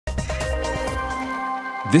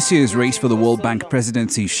This year's race for the World Bank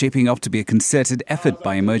presidency is shaping up to be a concerted effort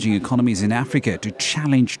by emerging economies in Africa to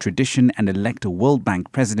challenge tradition and elect a World Bank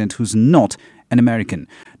president who's not an American.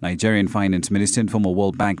 Nigerian Finance Minister and former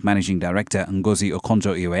World Bank Managing Director Ngozi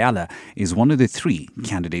Okonjo-Iweala is one of the three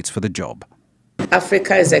candidates for the job.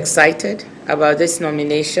 Africa is excited about this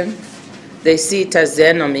nomination. They see it as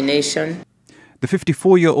their nomination. The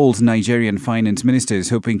 54-year-old Nigerian finance minister is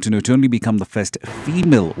hoping to not only become the first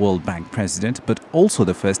female World Bank president, but also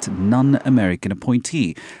the first non-American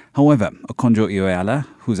appointee. However, Okonjo-Iweala,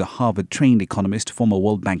 who's a Harvard-trained economist, former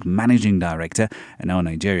World Bank managing director, and now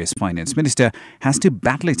Nigeria's finance minister, has to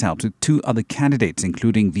battle it out with two other candidates,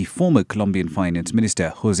 including the former Colombian finance minister,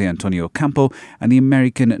 Jose Antonio Campo, and the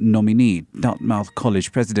American nominee, Dartmouth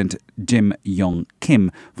College president Jim Yong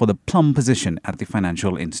Kim, for the plum position at the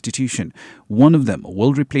financial institution. One of them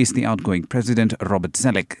will replace the outgoing president, Robert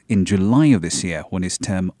Zoellick, in July of this year when his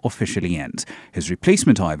term officially ends. His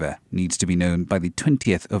replacement, however, needs to be known by the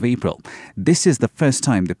 20th of April. This is the first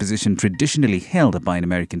time the position traditionally held by an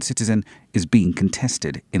American citizen is being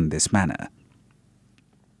contested in this manner.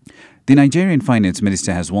 The Nigerian finance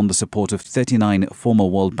minister has won the support of 39 former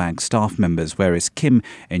World Bank staff members, whereas Kim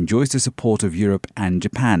enjoys the support of Europe and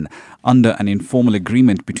Japan. Under an informal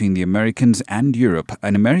agreement between the Americans and Europe,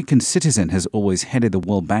 an American citizen has always headed the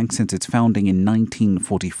World Bank since its founding in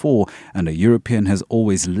 1944, and a European has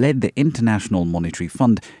always led the International Monetary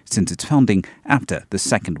Fund since its founding after the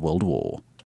Second World War.